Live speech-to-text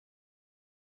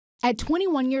At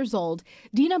 21 years old,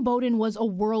 Dina Bowden was a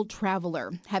world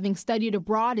traveler. Having studied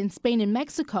abroad in Spain and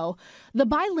Mexico, the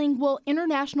bilingual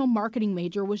international marketing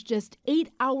major was just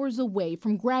 8 hours away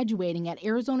from graduating at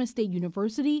Arizona State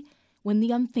University when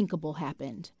the unthinkable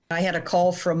happened. I had a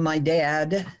call from my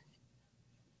dad,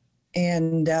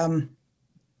 and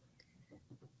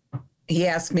he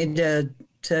asked me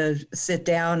to sit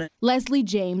down. Leslie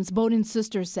James, Bowden's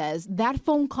sister, says that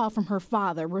phone call from her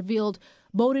father revealed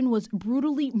Bowden was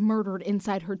brutally murdered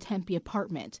inside her Tempe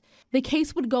apartment. The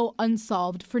case would go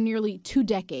unsolved for nearly 2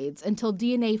 decades until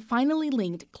DNA finally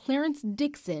linked Clarence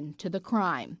Dixon to the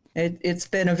crime. It's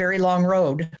been a very long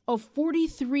road. A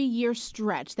 43-year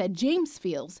stretch that James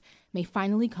feels may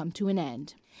finally come to an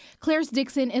end. Clarence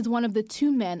Dixon is one of the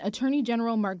 2 men Attorney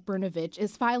General Mark Brnovich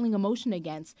is filing a motion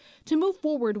against to move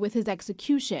forward with his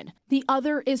execution. The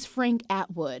other is Frank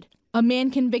Atwood, a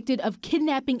man convicted of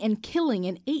kidnapping and killing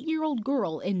an 8-year-old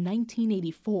girl in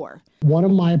 1984. One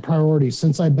of my priorities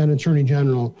since I've been Attorney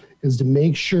General is to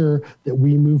make sure that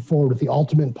we move forward with the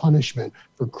ultimate punishment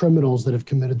for criminals that have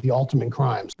committed the ultimate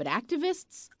crimes. But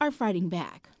activists are fighting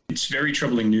back. It's very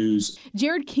troubling news.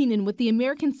 Jared Keenan with the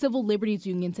American Civil Liberties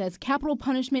Union says capital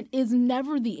punishment is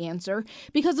never the answer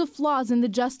because of flaws in the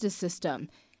justice system,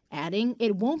 adding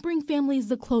it won't bring families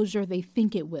the closure they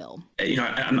think it will. I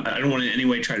don't want to in any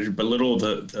way try to belittle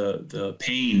the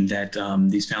pain that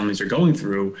these families are going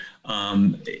through,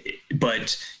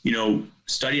 but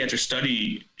study after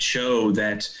study show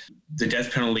that the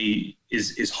death penalty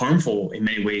is harmful in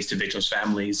many ways to victims'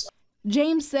 families.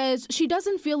 James says she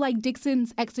doesn't feel like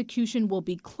Dixon's execution will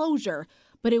be closure,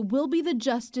 but it will be the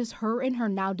justice her and her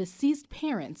now deceased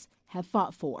parents have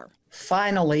fought for.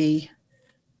 Finally,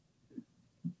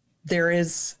 there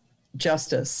is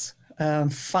justice.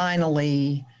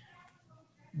 Finally,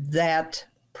 that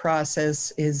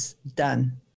process is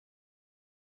done.